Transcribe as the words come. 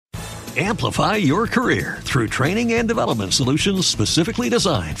Amplify your career through training and development solutions specifically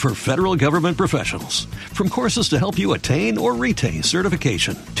designed for federal government professionals. From courses to help you attain or retain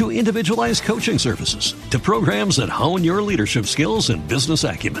certification, to individualized coaching services, to programs that hone your leadership skills and business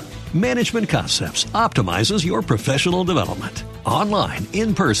acumen, Management Concepts optimizes your professional development. Online,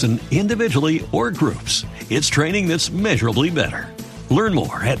 in person, individually, or groups, it's training that's measurably better. Learn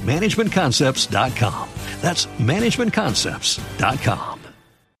more at managementconcepts.com. That's managementconcepts.com.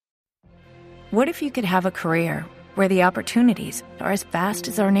 What if you could have a career where the opportunities are as vast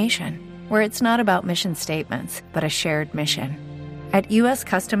as our nation, where it's not about mission statements, but a shared mission? At U.S.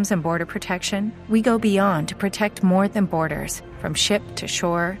 Customs and Border Protection, we go beyond to protect more than borders. From ship to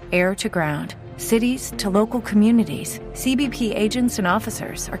shore, air to ground, cities to local communities, CBP agents and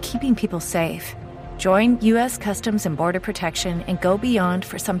officers are keeping people safe. Join U.S. Customs and Border Protection and go beyond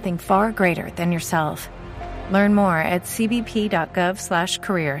for something far greater than yourself. Learn more at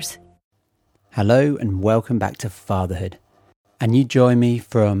cbp.gov/careers. Hello and welcome back to Fatherhood. And you join me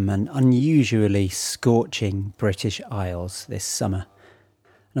from an unusually scorching British Isles this summer.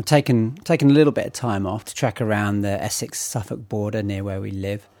 And I've taken a little bit of time off to track around the Essex-Suffolk border near where we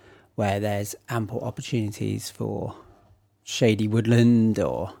live, where there's ample opportunities for shady woodland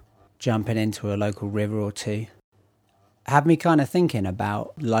or jumping into a local river or two. Had me kind of thinking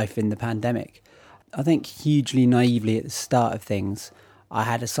about life in the pandemic. I think hugely naively at the start of things, I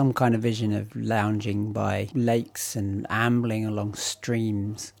had some kind of vision of lounging by lakes and ambling along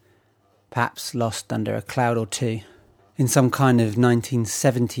streams, perhaps lost under a cloud or two, in some kind of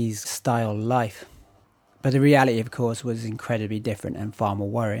 1970s style life. But the reality, of course, was incredibly different and far more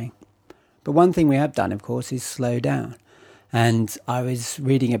worrying. But one thing we have done, of course, is slow down. And I was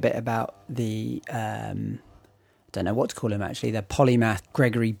reading a bit about the don't know what to call him actually, the polymath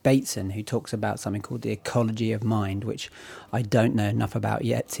Gregory Bateson, who talks about something called the ecology of mind, which I don't know enough about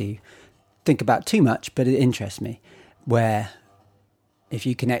yet to think about too much, but it interests me, where if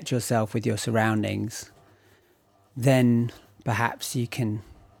you connect yourself with your surroundings, then perhaps you can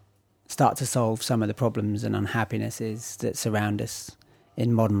start to solve some of the problems and unhappinesses that surround us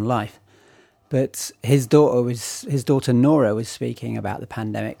in modern life. But his daughter Nora was speaking about the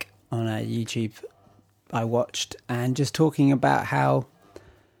pandemic on a YouTube I watched, and just talking about how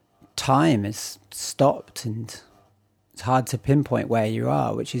time has stopped and it's hard to pinpoint where you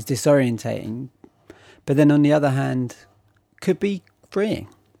are, which is disorientating. But then on the other hand, could be freeing.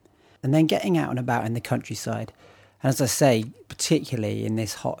 And then getting out and about in the countryside. And as I say, particularly in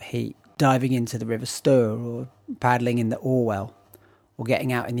this hot heat, diving into the River Stour or paddling in the Orwell or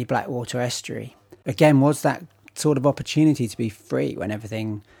getting out in the Blackwater estuary. Again, was that sort of opportunity to be free when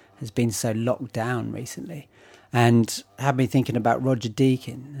everything has been so locked down recently, and had me thinking about Roger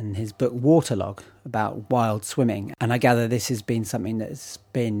Deakin and his book Waterlog about wild swimming. And I gather this has been something that's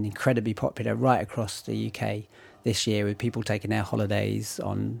been incredibly popular right across the UK this year, with people taking their holidays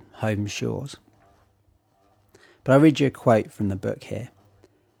on home shores. But I'll read you a quote from the book here.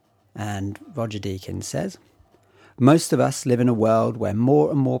 And Roger Deakin says, "Most of us live in a world where more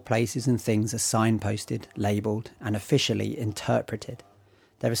and more places and things are signposted, labelled and officially interpreted.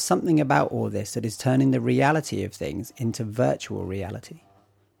 There is something about all this that is turning the reality of things into virtual reality.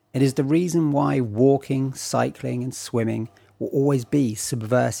 It is the reason why walking, cycling and swimming will always be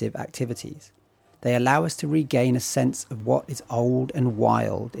subversive activities. They allow us to regain a sense of what is old and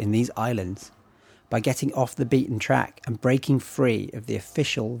wild in these islands by getting off the beaten track and breaking free of the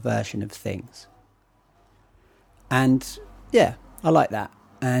official version of things." And yeah, I like that.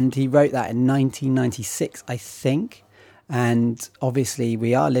 And he wrote that in 1996, I think. And obviously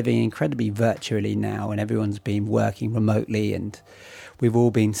we are living incredibly virtually now, and everyone's been working remotely, and we've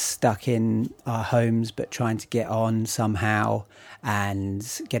all been stuck in our homes but trying to get on somehow,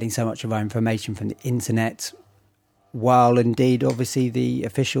 and getting so much of our information from the internet, while indeed obviously the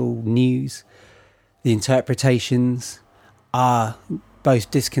official news, the interpretations are both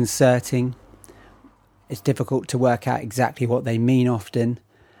disconcerting. It's difficult to work out exactly what they mean often.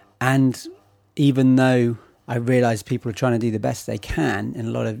 And even though I realise people are trying to do the best they can in a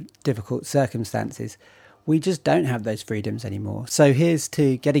lot of difficult circumstances, we just don't have those freedoms anymore. So here's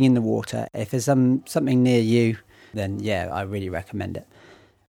to getting in the water. If there's something near you, then yeah, I really recommend it.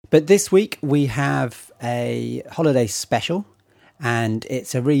 But this week we have a holiday special, and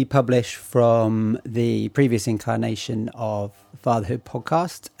it's a republish from the previous incarnation of Fatherhood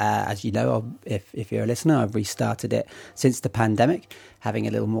podcast. As you know, if you're a listener, I've restarted it since the pandemic, having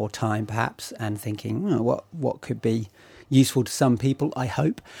a little more time perhaps, and thinking, what could be useful to some people, I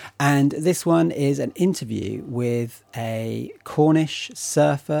hope. And this one is an interview with a Cornish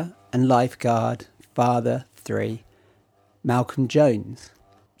surfer and lifeguard, father 3, Malcolm Jones.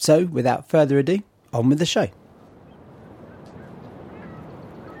 So, without further ado, on with the show.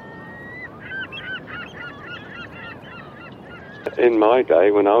 In my day,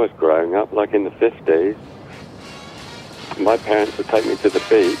 when I was growing up, like in the 50s, my parents would take me to the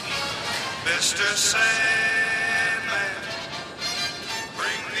beach. Mr. Sandman,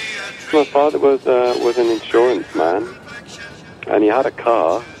 bring me a dream. My father was an insurance man, and he had a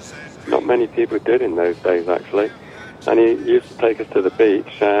car. Not many people did in those days, actually. And he used to take us to the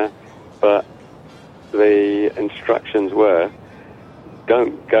beach, but the instructions were,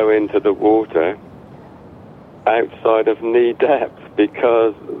 don't go into the water outside of knee depth,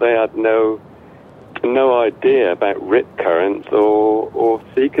 because they had no idea about rip currents or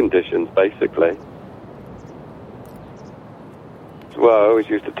sea conditions, basically. Well, I always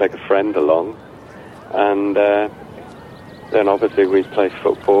used to take a friend along, and then obviously we'd play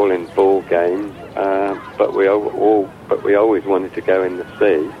football in ball games, but we always wanted to go in the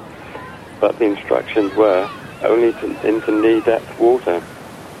sea. But the instructions were only into knee depth water,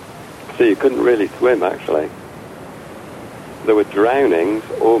 so you couldn't really swim, actually. There were drownings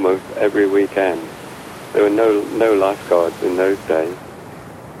almost every weekend. There were no lifeguards in those days.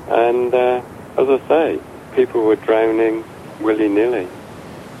 And as I say, people were drowning willy-nilly.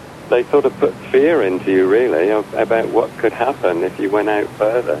 They sort of put fear into you, really, about what could happen if you went out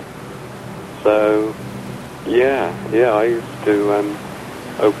further. So, yeah, I used to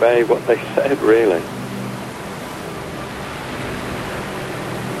obey what they said, really.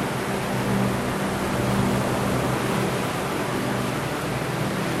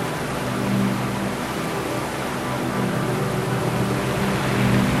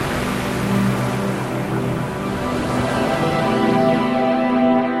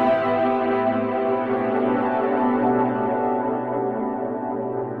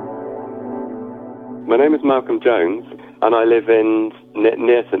 My name is Malcolm Jones, and I live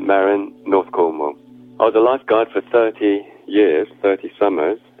near St Mirren, North Cornwall. I was a lifeguard for 30 years, 30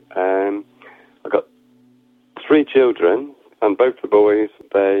 summers. I got 3 children, and both the boys,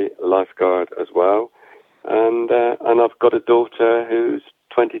 they lifeguard as well. And I've got a daughter who's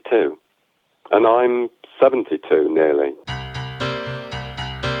 22, and I'm 72 nearly.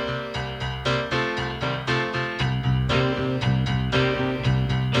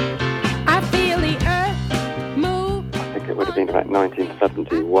 It would have been about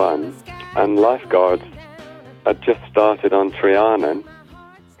 1971, and lifeguards had just started on Trianon,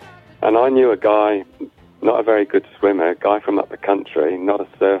 and I knew a guy, not a very good swimmer, a guy from up the country, not a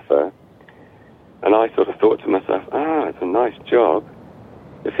surfer, and I sort of thought to myself, it's a nice job.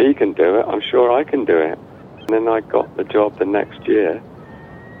 If he can do it, I'm sure I can do it. And then I got the job the next year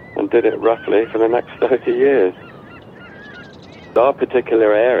and did it roughly for the next 30 years. Our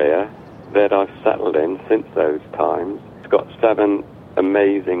particular area that I've settled in since those times, got 7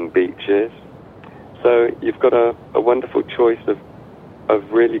 amazing beaches. So you've got a wonderful choice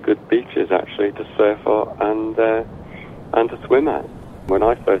of really good beaches, actually, to surf on and to swim at. When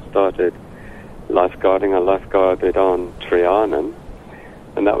I first started lifeguarding, I lifeguarded on Trianon,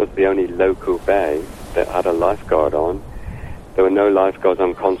 and that was the only local bay that had a lifeguard on. There were no lifeguards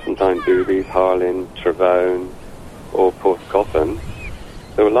on Constantine, Boobies, Harlyn, Travone, or Porthcothan.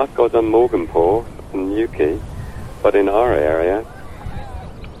 There were lifeguards on Morganport and Newquay, but in our area,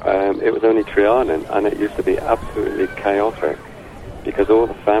 it was only Trianon, and it used to be absolutely chaotic because all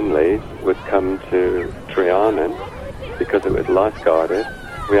the families would come to Trianon because it was lifeguarded.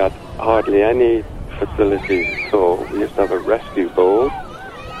 We had hardly any facilities at all. We used to have a rescue board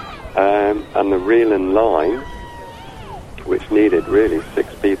and the reel and line, which needed really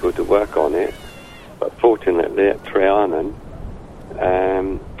 6 people to work on it. But fortunately at Trianon,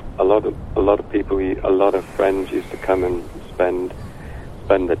 a lot of people, a lot of friends used to come and spend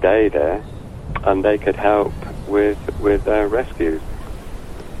the day there, and they could help with rescues.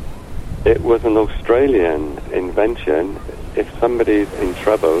 It was an Australian invention. If somebody's in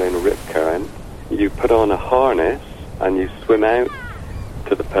trouble in a rip current, you put on a harness and you swim out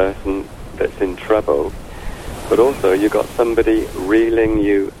to the person that's in trouble, but also you got somebody reeling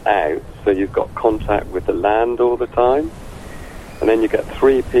you out, so you've got contact with the land all the time. And then you get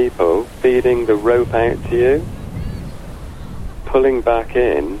 3 people feeding the rope out to you. Pulling back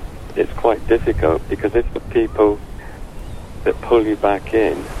in, it's quite difficult, because if the people that pull you back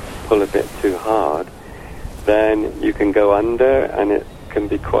in pull a bit too hard, then you can go under, and it can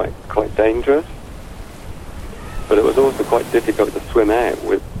be quite dangerous. But it was also quite difficult to swim out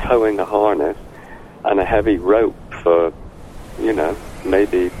with towing a harness and a heavy rope for,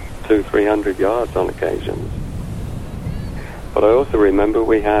 maybe 200-300 yards on occasions. But I also remember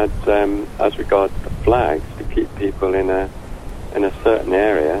we had, as regards the flags, to keep people in a in a certain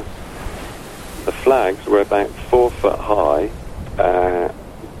area, the flags were about 4 foot high,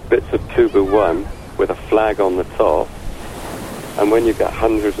 bits of 2x1 with a flag on the top. And when you get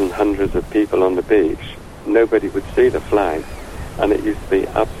hundreds and hundreds of people on the beach, nobody would see the flag. And it used to be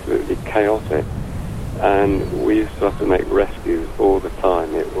absolutely chaotic. And we used to have to make rescues all the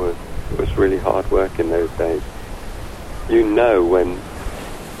time. It was really hard work in those days. You know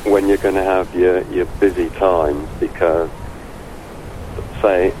when you're going to have your busy time, because,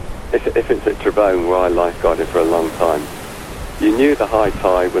 say, if it's at Travone, where I lifeguarded for a long time, you knew the high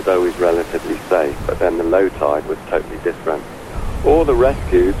tide was always relatively safe, but then the low tide was totally different. All the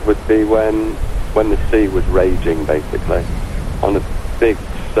rescues would be when the sea was raging, basically. On a big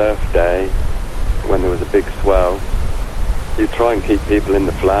surf day, when there was a big swell, you'd try and keep people in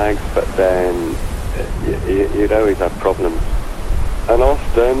the flags, but then you'd always have problems. And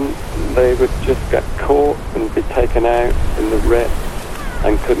often they would just get caught and be taken out in the rip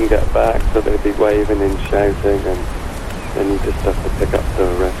and couldn't get back, so they'd be waving and shouting, and then you just have to pick up the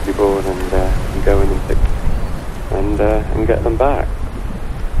rescue board and go in and pick and get them back.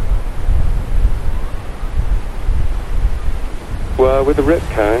 Well, with the rip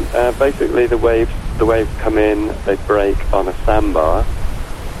current, basically the waves come in, they break on a sandbar,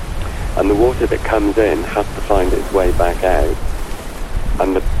 and the water that comes in has to find its way back out.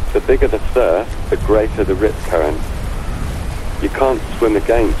 And the bigger the surf, the greater the rip current. You can't swim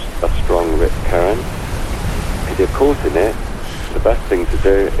against a strong rip current. If you're caught in it, the best thing to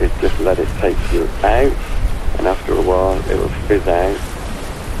do is just let it take you out, and after a while it will fizz out,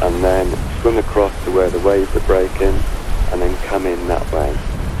 and then swim across to where the waves are breaking, and then come in that way,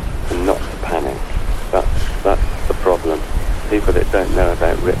 and not to panic. That's the problem. People that don't know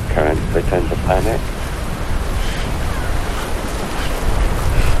about rip currents, they tend to panic.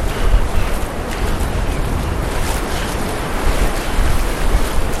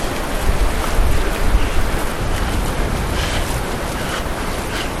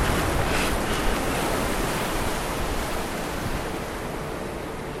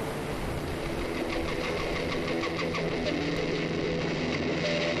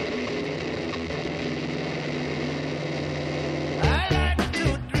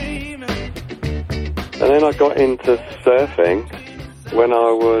 And then I got into surfing when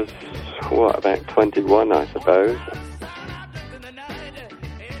I was, about 21, I suppose.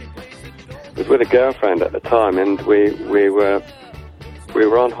 I was with a girlfriend at the time, and we were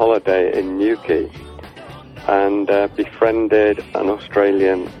on holiday in Newquay, and befriended an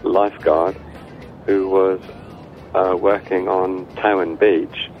Australian lifeguard who was working on Towan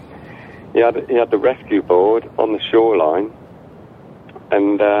Beach. He had the rescue board on the shoreline,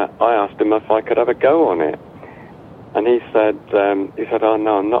 and I asked him if I could have a go on it. And he said, oh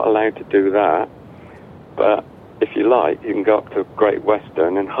no, I'm not allowed to do that, but if you like, you can go up to Great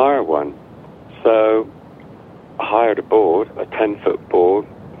Western and hire one. So I hired a board, a 10-foot board,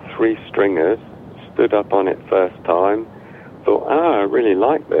 3 stringers, stood up on it first time, thought, I really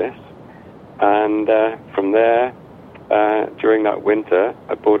like this. And from there, during that winter,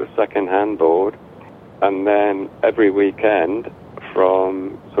 I bought a second-hand board, and then every weekend,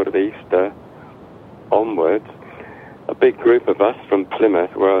 from sort of Easter onwards, a big group of us from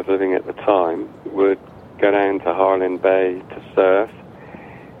Plymouth, where I was living at the time, would go down to Harlyn Bay to surf.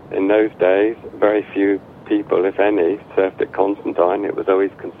 In those days, very few people, if any, surfed at Constantine. It was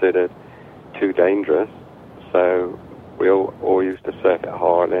always considered too dangerous, so we all used to surf at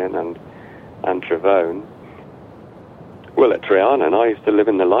Harlyn and Travone. Well, at Trianon, I used to live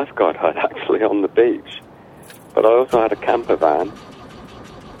in the lifeguard hut, actually, on the beach. But I also had a camper van,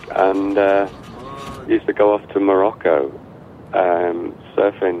 and used to go off to Morocco,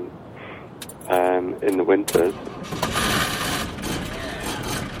 surfing in the winters.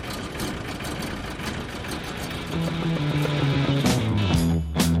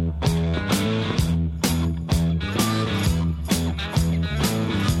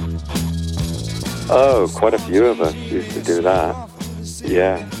 Oh, quite a few of us used to do that.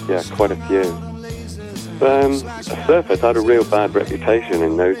 Yeah, quite a few. Surfers had a real bad reputation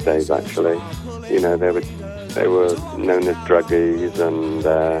in those days, actually. You know, they were known as druggies and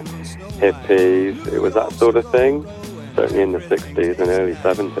hippies. It was that sort of thing, certainly in the 60s and early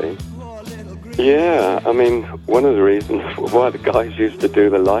 70s. Yeah, I mean, one of the reasons why the guys used to do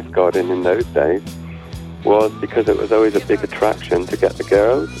the lifeguarding in those days was because it was always a big attraction to get the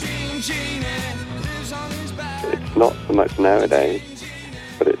girls. It's not so much nowadays,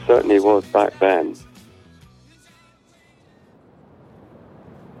 but it certainly was back then.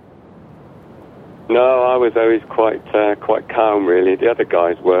 No, I was always quite calm, really. The other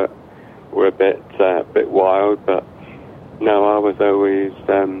guys were a bit wild, but No, I was always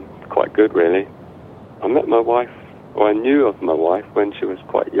quite good, really. I met my wife, or I knew of my wife when she was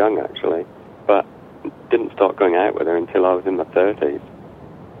quite young, actually, but didn't start going out with her until I was in my 30s.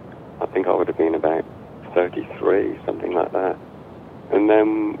 I think I would have been about 33, something like that. And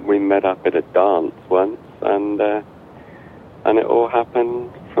then we met up at a dance once, and it all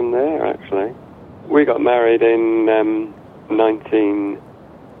happened from there, actually. We got married in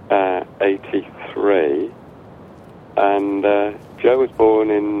 1983, and Joe was born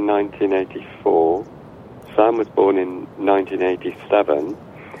in 1984. Sam was born in 1987,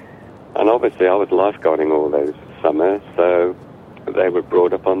 and obviously I was lifeguarding all those summers, so they were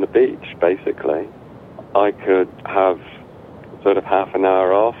brought up on the beach, basically. I could have sort of half an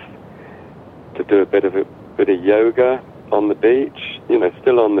hour off to do a bit of yoga on the beach,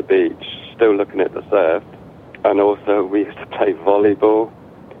 still on the beach, still looking at the surf. And also we used to play volleyball,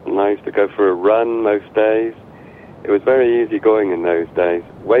 and I used to go for a run most days. It was very easy going in those days.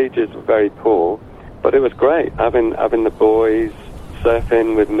 Wages were very poor, but it was great having the boys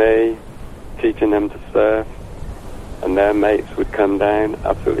surfing with me, teaching them to surf, and their mates would come down.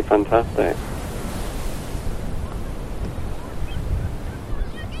 Absolutely fantastic.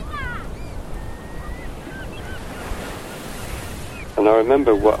 And I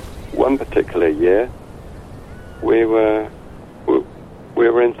remember one particular year we were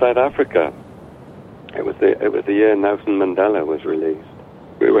in South Africa. It was the year Nelson Mandela was released.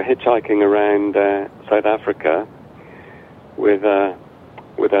 We were hitchhiking around South Africa with a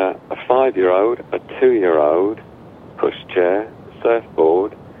 5-year-old, a 2-year-old, pushchair,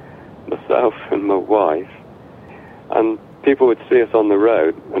 surfboard, myself and my wife, and people would see us on the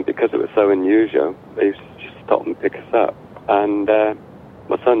road, and because it was so unusual, they used to just stop and pick us up. And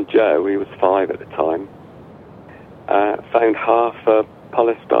my son Joe, he was 5 at the time, found half a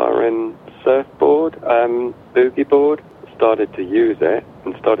polystyrene surfboard, boogie board, started to use it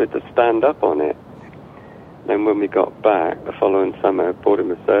and started to stand up on it. Then when we got back the following summer, bought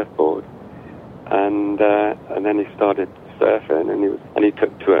him a surfboard, and then he started surfing, and he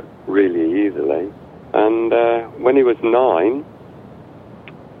took to it really easily. And when he was 9,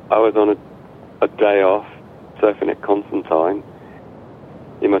 I was on a day off surfing at Constantine.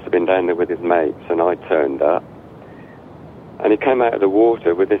 He must have been down there with his mates, and I turned up, and he came out of the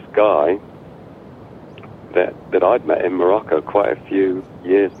water with this guy that I'd met in Morocco quite a few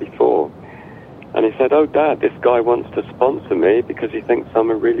years before. And he said, "Oh, Dad, this guy wants to sponsor me because he thinks I'm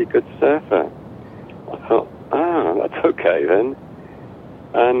a really good surfer." I thought, that's okay then.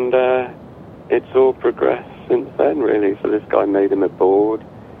 And it's all progressed since then, really. So this guy made him a board.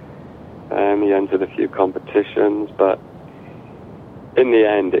 He entered a few competitions, but in the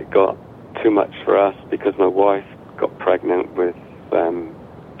end it got too much for us because my wife got pregnant with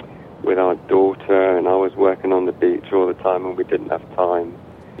our daughter, and I was working on the beach all the time, and we didn't have time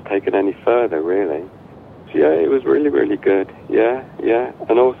to take it any further, really. So yeah, it was really, really good. Yeah.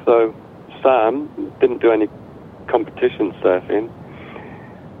 And also Sam didn't do any competition surfing,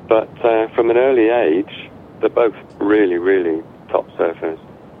 but from an early age, they're both really, really top surfers.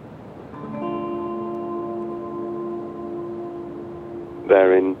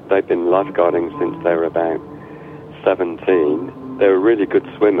 They've been lifeguarding since they were about 17. They were really good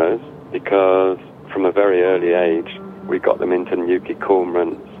swimmers because from a very early age we got them into Nuki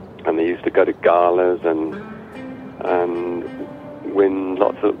cormorants, and they used to go to galas and win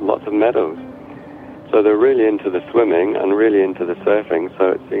lots of medals. So they're really into the swimming and really into the surfing,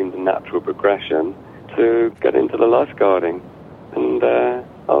 so it seemed a natural progression to get into the lifeguarding. And I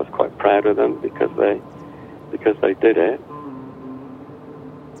was quite proud of them because they did it.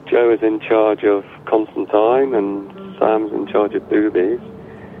 Joe is in charge of Constantine and Sam's in charge of Boobies,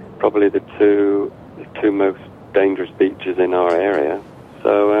 probably the two most dangerous beaches in our area.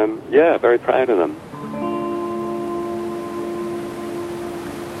 So, yeah, very proud of them.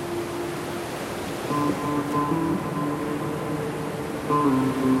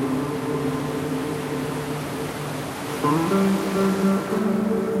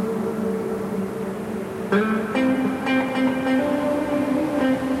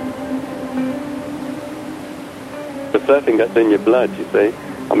 The surfing gets in your blood, you see.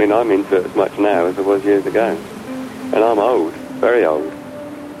 I mean, I'm into it as much now as I was years ago. And I'm old, very old.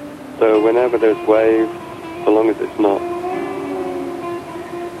 So whenever there's waves, so long as it's not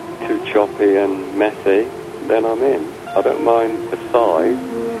too choppy and messy, then I'm in. I don't mind the size.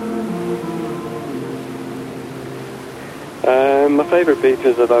 My favourite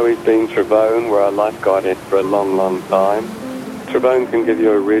beaches have always been Travone, where I lifeguarded for a long, long time. Travone can give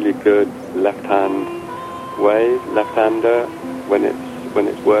you a really good left-hand wave, left-hander, when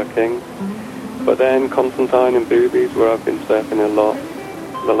it's working. But then Constantine and Boobies, where I've been surfing a lot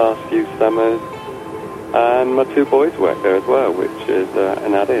the last few summers. And my two boys work there as well, which is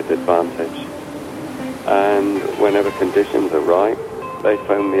an added advantage. And whenever conditions are right, they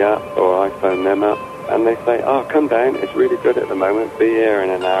phone me up or I phone them up and they say, oh, come down, it's really good at the moment, be here in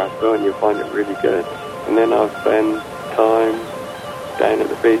an hour or so and you'll find it really good. And then I'll spend time down at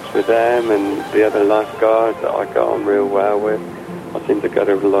the beach with them and the other lifeguards that I got on real well with. I seem to get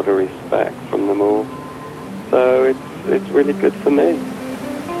a lot of respect from them all. So it's really good for me.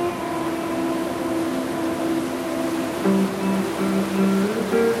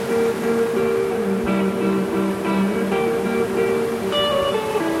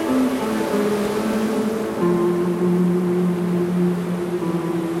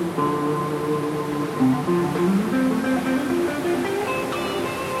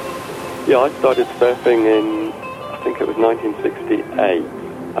 Yeah, I started surfing in, I think it was 1968,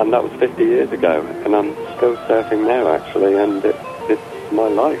 and that was 50 years ago, and I'm still surfing now, actually, and it's my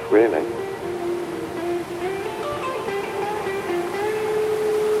life, really.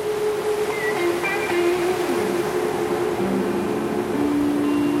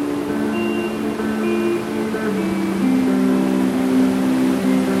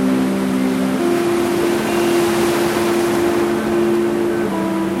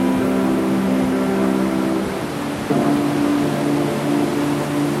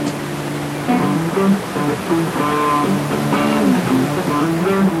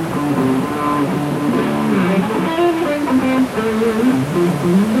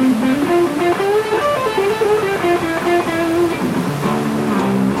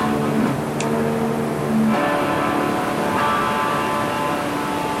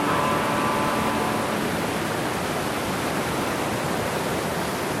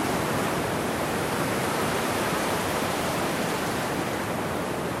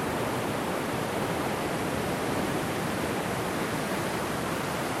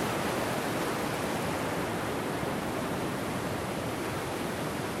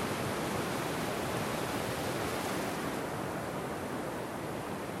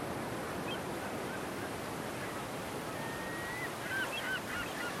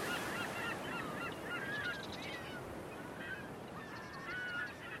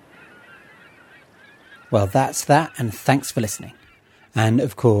 Well, that's that, and thanks for listening. And,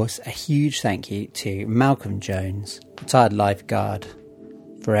 of course, a huge thank you to Malcolm Jones, retired lifeguard,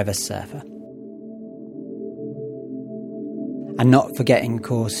 forever surfer. And not forgetting, of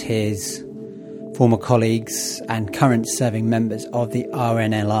course, his former colleagues and current serving members of the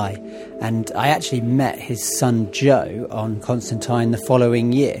RNLI. And I actually met his son Joe on Constantine the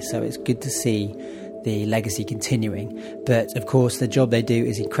following year, so it's good to see the legacy continuing. But of course the job they do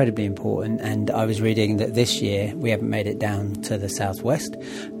is incredibly important, and I was reading that this year we haven't made it down to the southwest,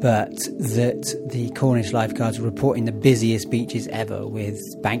 but that the Cornish lifeguards are reporting the busiest beaches ever, with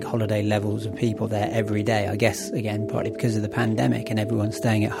bank holiday levels of people there every day. I guess again partly because of the pandemic and everyone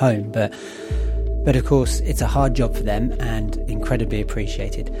staying at home, but of course it's a hard job for them and incredibly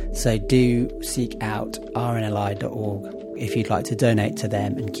appreciated. So do seek out rnli.org if you'd like to donate to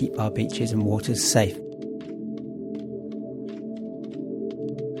them and keep our beaches and waters safe.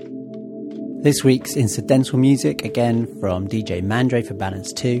 This week's incidental music, again from DJ Mandre for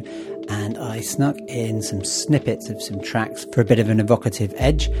Balance 2, and I snuck in some snippets of some tracks for a bit of an evocative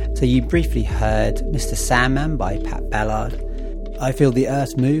edge. So you briefly heard Mr. Sandman by Pat Ballard, I Feel the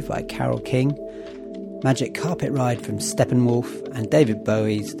Earth Move by Carole King, Magic Carpet Ride from Steppenwolf, and David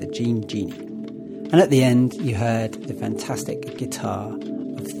Bowie's The Gene Genie. And at the end, you heard the fantastic guitar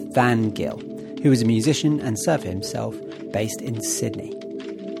of Van Gill, who was a musician and surfer himself, based in Sydney.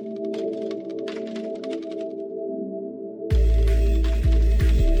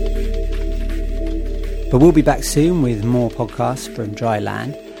 But we'll be back soon with more podcasts from Dry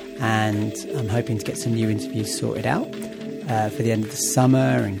Land, and I'm hoping to get some new interviews sorted out for the end of the summer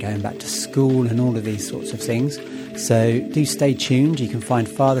and going back to school and all of these sorts of things. So do stay tuned. You can find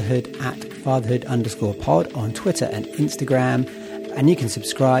Fatherhood at fatherhood_pod on Twitter and Instagram, and you can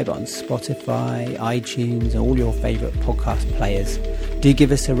subscribe on Spotify, iTunes, and all your favourite podcast players. Do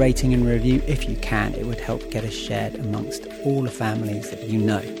give us a rating and review if you can. It would help get us shared amongst all the families that you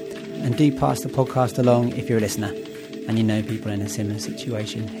know. And do pass the podcast along if you're a listener and you know people in a similar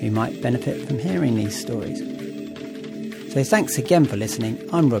situation who might benefit from hearing these stories. So thanks again for listening.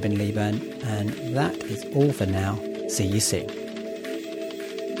 I'm Robin Leeburn, and that is all for now. See you soon.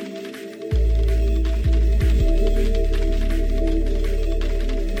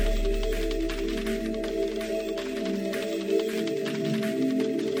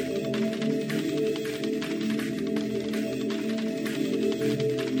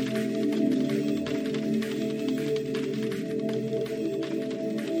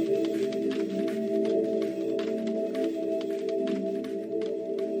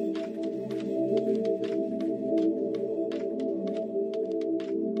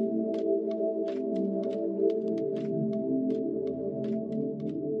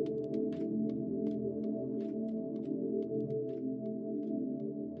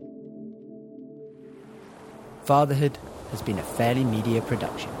 Fatherhood has been a Fairly Media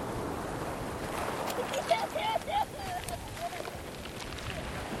production.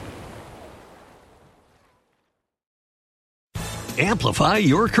 Amplify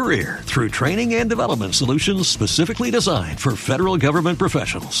your career through training and development solutions specifically designed for federal government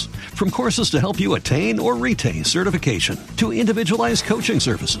professionals. From courses to help you attain or retain certification, to individualized coaching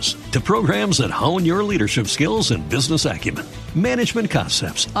services, to programs that hone your leadership skills and business acumen, Management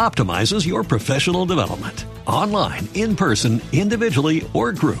Concepts optimizes your professional development. Online, in person, individually,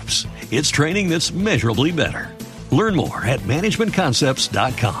 or groups, it's training that's measurably better. Learn more at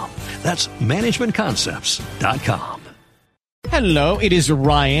managementconcepts.com. That's managementconcepts.com. Hello, it is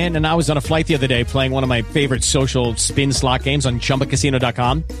Ryan, and I was on a flight the other day playing one of my favorite social spin slot games on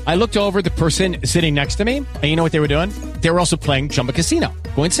ChumbaCasino.com. I looked over at the person sitting next to me, and you know what they were doing? They were also playing Chumba Casino.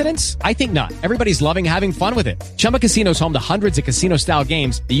 Coincidence? I think not. Everybody's loving having fun with it. Chumba Casino is home to hundreds of casino-style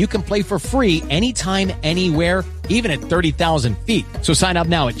games that you can play for free anytime, anywhere, even at 30,000 feet. So sign up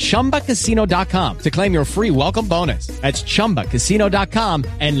now at ChumbaCasino.com to claim your free welcome bonus. That's ChumbaCasino.com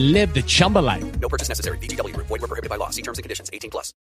and live the Chumba life. No purchase necessary. VGW Group. Void where prohibited by law. See terms and conditions. 18+.